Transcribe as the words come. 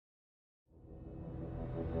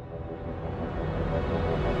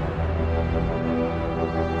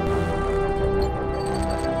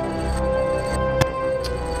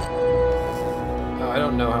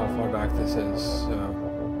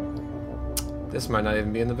This might not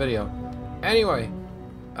even be in the video. Anyway,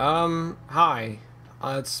 hi.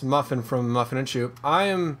 It's Muffin from Muffin and Choop. I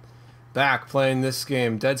am back playing this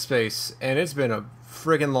game, Dead Space, and it's been a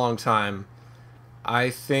friggin' long time. I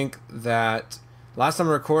think that last time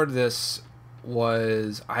I recorded this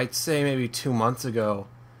was, I'd say maybe 2 months ago,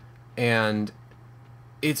 and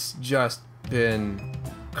it's just been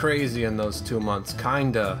crazy in those 2 months,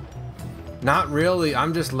 kinda. Not really,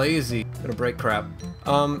 I'm just lazy. Gonna break crap.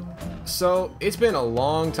 So it's been a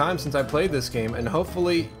long time since I played this game, and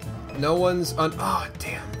hopefully no one's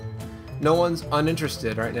no one's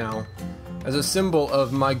uninterested right now. As a symbol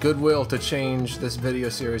of my goodwill to change this video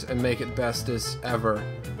series and make it best as ever,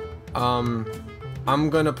 I'm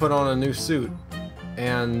gonna put on a new suit,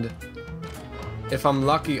 and if I'm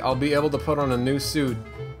lucky, I'll be able to put on a new suit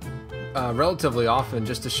relatively often,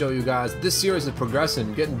 just to show you guys this series is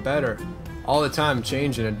progressing, getting better all the time,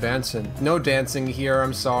 changing, advancing. No dancing here,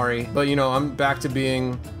 I'm sorry, but you know, I'm back to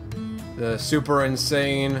being the super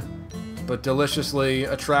insane but deliciously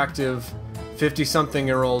attractive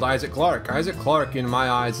 50-something-year-old Isaac Clarke. Isaac Clarke, in my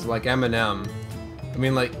eyes, is like Eminem. I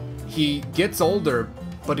mean, like, he gets older,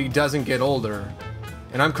 but he doesn't get older.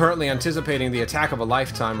 And I'm currently anticipating the attack of a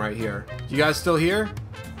lifetime right here. You guys still here?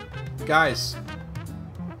 Guys.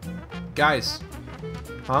 Guys.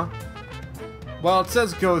 Huh? Well, it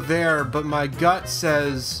says go there, but my gut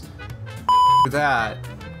says that.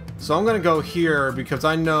 So I'm gonna go here because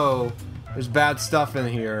I know there's bad stuff in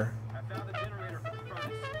here.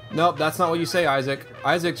 Nope, that's not what you say, Isaac.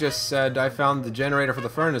 Isaac just said, I found the generator for the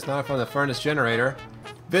furnace, not I found the furnace generator.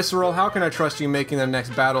 Visceral, how can I trust you making the next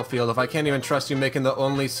Battlefield if I can't even trust you making the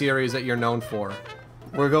only series that you're known for?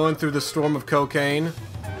 We're going through the storm of cocaine.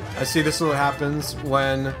 I see this is what happens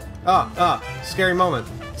when... scary moment.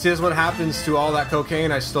 See, this is what happens to all that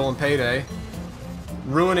cocaine I stole in Payday.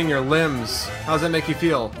 Ruining your limbs. How does that make you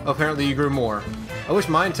feel? Apparently you grew more. I wish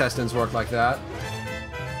my intestines worked like that.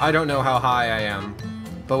 I don't know how high I am,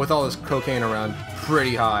 but with all this cocaine around,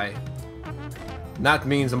 pretty high. And that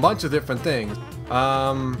means a bunch of different things.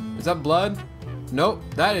 Is that blood? Nope,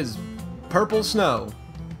 that is purple snow.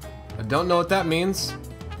 I don't know what that means.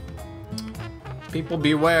 People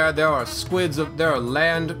beware, there are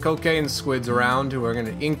land cocaine squids around who are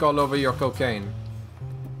gonna ink all over your cocaine.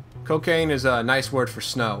 Cocaine is a nice word for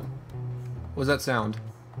snow. What does that sound?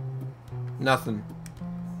 Nothing.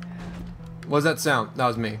 What does that sound? That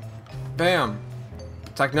was me. Bam!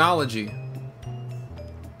 Technology.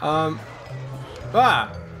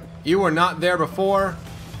 You were not there before,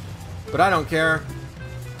 but I don't care,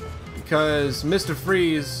 because Mr.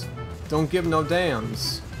 Freeze don't give no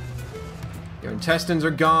dams. Your intestines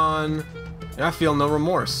are gone, and I feel no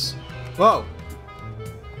remorse. Whoa!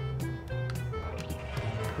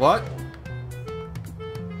 What?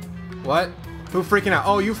 What? Who freaking out?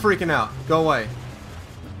 Oh, you freaking out. Go away.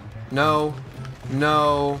 No.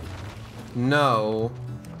 No. No.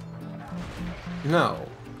 No.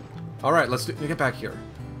 Alright, let's get back here.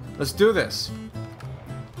 Let's do this.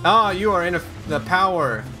 Ah, you are in the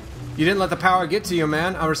power. You didn't let the power get to you,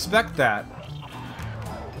 man. I respect that.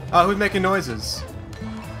 Who's making noises?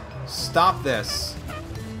 Stop this.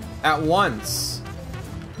 At once.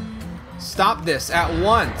 Stop this at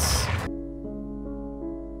once.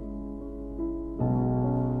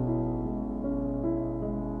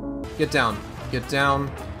 Get down. Get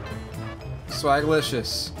down.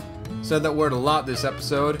 Swaglicious. Said that word a lot this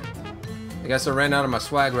episode. I guess I ran out of my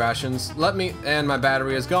swag rations. And my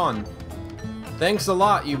battery is gone. Thanks a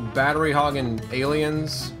lot, you battery hogging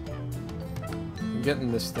aliens. I'm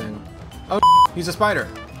getting this thing. Oh, he's a spider.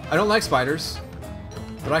 I don't like spiders,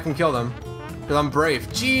 but I can kill them because I'm brave.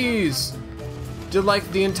 Jeez, did like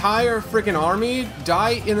the entire freaking army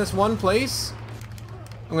die in this one place?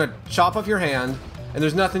 I'm gonna chop off your hand, and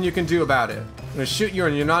there's nothing you can do about it. I'm gonna shoot you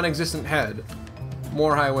in your non-existent head.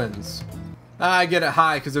 More high winds. I get it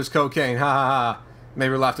high because there's cocaine. Ha ha ha.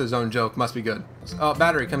 Maybe laughed at his own joke. Must be good. Oh,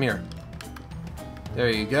 battery, come here.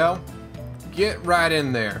 There you go. Get right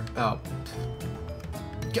in there. Oh.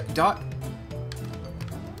 Dot.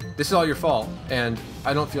 This is all your fault, and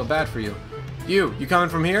I don't feel bad for you. You coming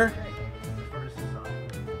from here?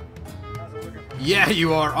 Yeah,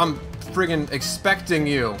 you are. I'm friggin' expecting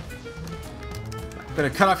you. I'm gonna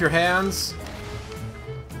cut off your hands.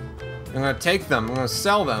 I'm gonna take them. I'm gonna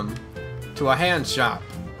sell them to a hand shop.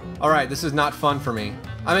 Alright, this is not fun for me.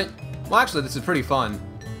 I mean, well, actually, this is pretty fun.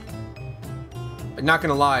 I'm not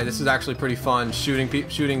gonna lie, this is actually pretty fun, shooting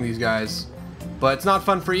these guys. But it's not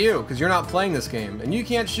fun for you, because you're not playing this game, and you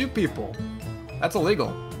can't shoot people. That's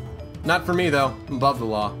illegal. Not for me, though. I'm above the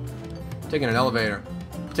law. Taking an elevator.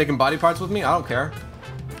 Taking body parts with me? I don't care.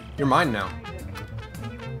 You're mine now.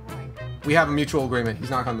 We have a mutual agreement. He's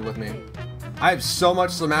not coming with me. I have so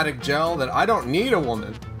much somatic gel that I don't need a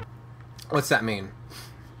woman. What's that mean?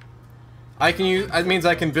 I can use. It means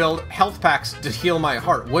I can build health packs to heal my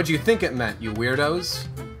heart. What'd you think it meant, you weirdos?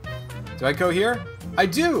 Do I go here? I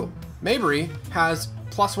do. Mabry has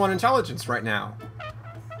 +1 intelligence right now.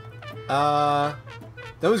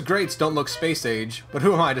 Those grates don't look space age, but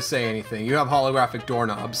who am I to say anything? You have holographic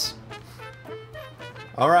doorknobs.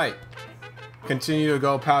 Alright. Continue to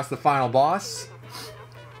go past the final boss.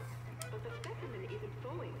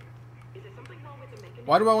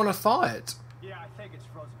 Why do I want to thaw it? Yeah, I think it's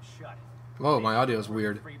frozen shut. Whoa, my audio is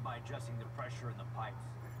weird.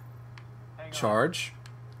 Charge.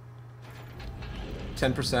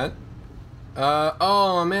 10%.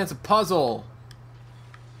 Oh man, it's a puzzle.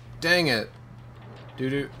 Dang it.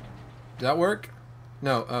 Did that work?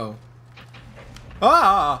 No, oh.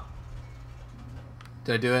 Ah!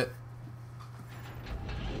 Did I do it?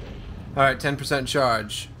 Alright, 10%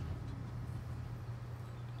 charge.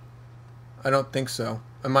 I don't think so.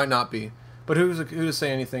 I might not be. But who to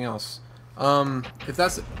say anything else? If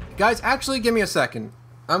that's... Guys, actually give me a second.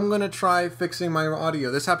 I'm gonna try fixing my audio.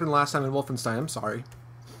 This happened last time in Wolfenstein. I'm sorry.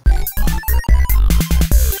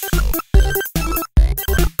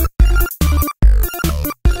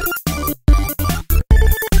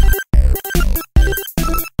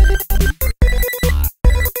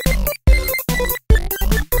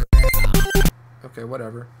 Okay,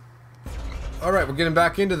 whatever. Alright, we're getting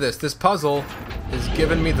back into this. This puzzle is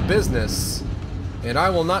giving me the business. And I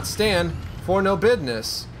will not stand for no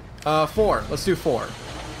business. 4. Let's do 4.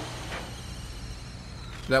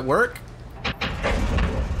 Did that work?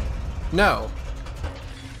 No.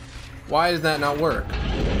 Why does that not work?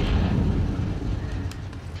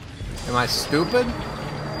 Am I stupid?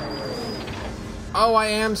 Oh, I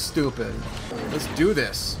am stupid. Let's do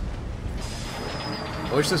this.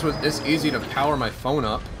 I wish this was this easy to power my phone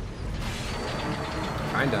up.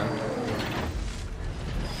 Kinda.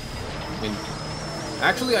 I mean,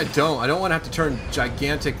 actually I don't. I don't want to have to turn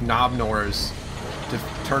gigantic knob gnawers to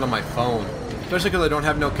turn on my phone. Especially because I don't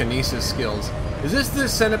have no kinesis skills. Is this the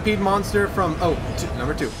centipede monster from... Oh,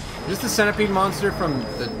 number 2. Is this the centipede monster from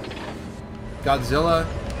the Godzilla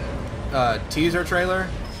teaser trailer?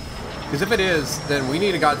 Because if it is, then we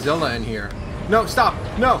need a Godzilla in here. No, stop!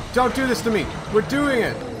 No! Don't do this to me! We're doing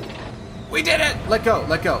it! We did it! Let go,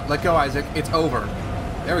 let go, let go, Isaac. It's over.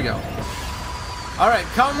 There we go. Alright,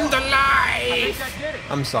 come to life!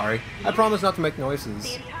 I'm sorry. I promise not to make noises.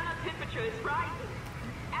 The internal temperature is rising.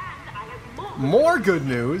 And I have More good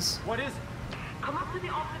news! What is it? Come up to the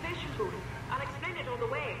observation booth. I'll explain it on the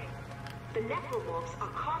way. The necromorphs are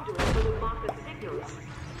conduits for the marker's signals.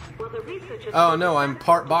 Well, the researchers... Oh no, I'm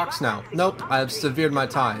part box now. Nope, I've severed my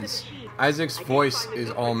ties. Isaac's voice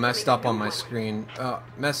is all messed up on my screen. I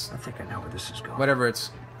think I know where this is going. Whatever,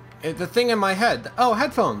 it's the thing in my head. Oh,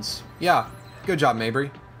 headphones. Yeah, good job,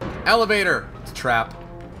 Mabry. Elevator. It's a trap.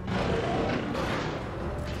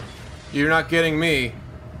 You're not getting me.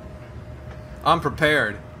 I'm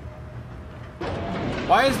prepared.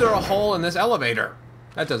 Why is there a hole in this elevator?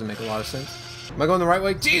 That doesn't make a lot of sense. Am I going the right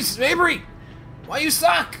way? Jeez, Mabry! Why you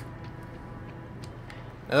suck?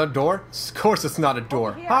 Another door? Of course it's not a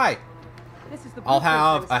door. Hi! I'll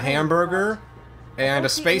have a hamburger and a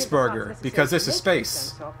space burger, because this is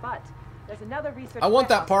space. I want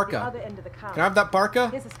that parka. Can I have that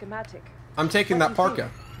parka? I'm taking that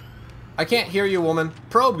parka. I can't hear you, woman.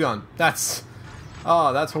 Probe gun. That's...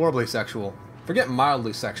 Oh, that's horribly sexual. Forget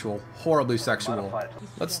mildly sexual. Horribly sexual.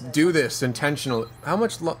 Let's do this intentionally. How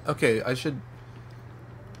much okay, I should...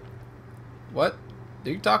 What? Are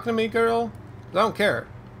you talking to me, girl? I don't care.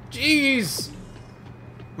 Jeez!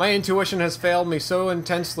 My intuition has failed me so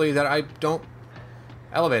intensely that I don't...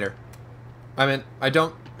 Elevator. I mean, I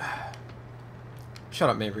don't... Shut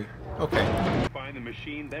up, Mabry. Okay. Find the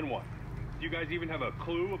machine, then what? Do you guys even have a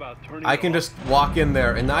clue about turning I can just walk in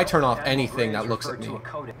there and I turn off anything that looks at me.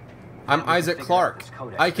 I'm Isaac Clarke.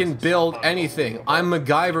 I can build anything. I'm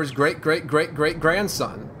MacGyver's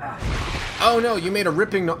great-great-great-great-grandson. Oh no, you made a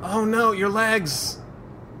ripping no- Oh no, your legs!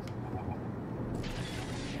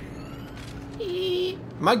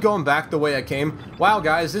 Am I going back the way I came? Wow,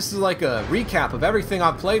 guys, this is like a recap of everything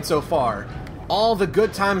I've played so far. All the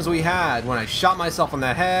good times we had when I shot myself on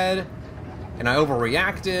the head, and I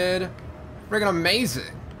overreacted. Friggin'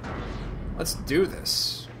 amazing. Let's do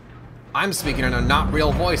this. I'm speaking in a not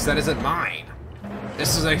real voice that isn't mine.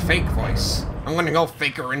 This is a fake voice. I'm gonna go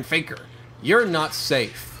faker and faker. You're not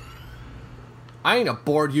safe. I ain't gonna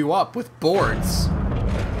board you up with boards.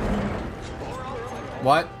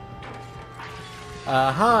 What?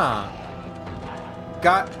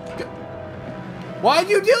 Why'd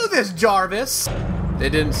you do this, Jarvis? They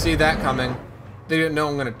didn't see that coming. They didn't know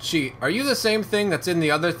I'm gonna cheat. Are you the same thing that's in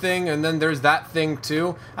the other thing, and then there's that thing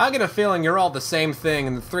too? I get a feeling you're all the same thing,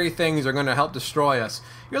 and the three things are gonna help destroy us.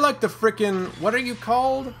 You're like the frickin', what are you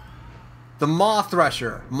called? The Maw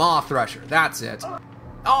Thresher. Maw Thresher, that's it.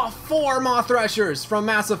 Oh, 4 Maw Threshers from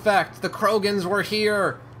Mass Effect. The Krogans were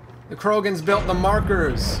here. The Krogans built the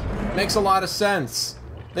markers. Makes a lot of sense.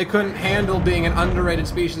 They couldn't handle being an underrated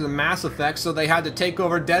species in Mass Effect, so they had to take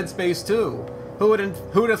over Dead Space 2.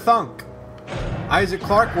 Who'd have thunk? Isaac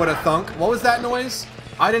Clarke would have thunk. What was that noise?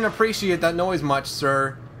 I didn't appreciate that noise much,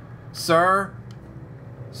 sir. Sir?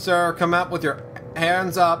 Sir, come up with your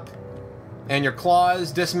hands up and your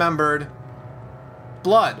claws dismembered.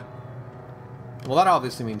 Blood. Well, that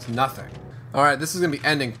obviously means nothing. Alright, this is gonna be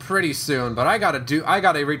ending pretty soon, but I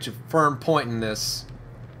gotta reach a firm point in this.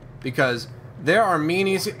 Because there are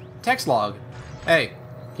meanies. Text log. Hey,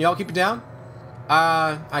 can y'all keep it down?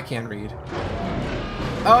 I can't read.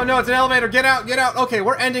 Oh no, it's an elevator. Get out, get out. Okay,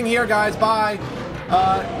 we're ending here, guys. Bye.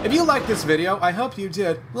 If you liked this video, I hope you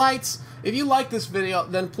did. Lights. If you like this video,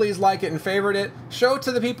 then please like it and favorite it. Show it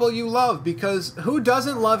to the people you love, because who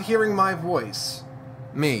doesn't love hearing my voice?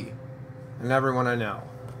 Me. And everyone I know.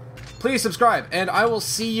 Please subscribe, and I will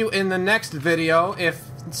see you in the next video if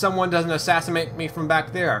someone doesn't assassinate me from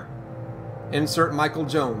back there. Insert Michael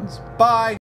Jones. Bye!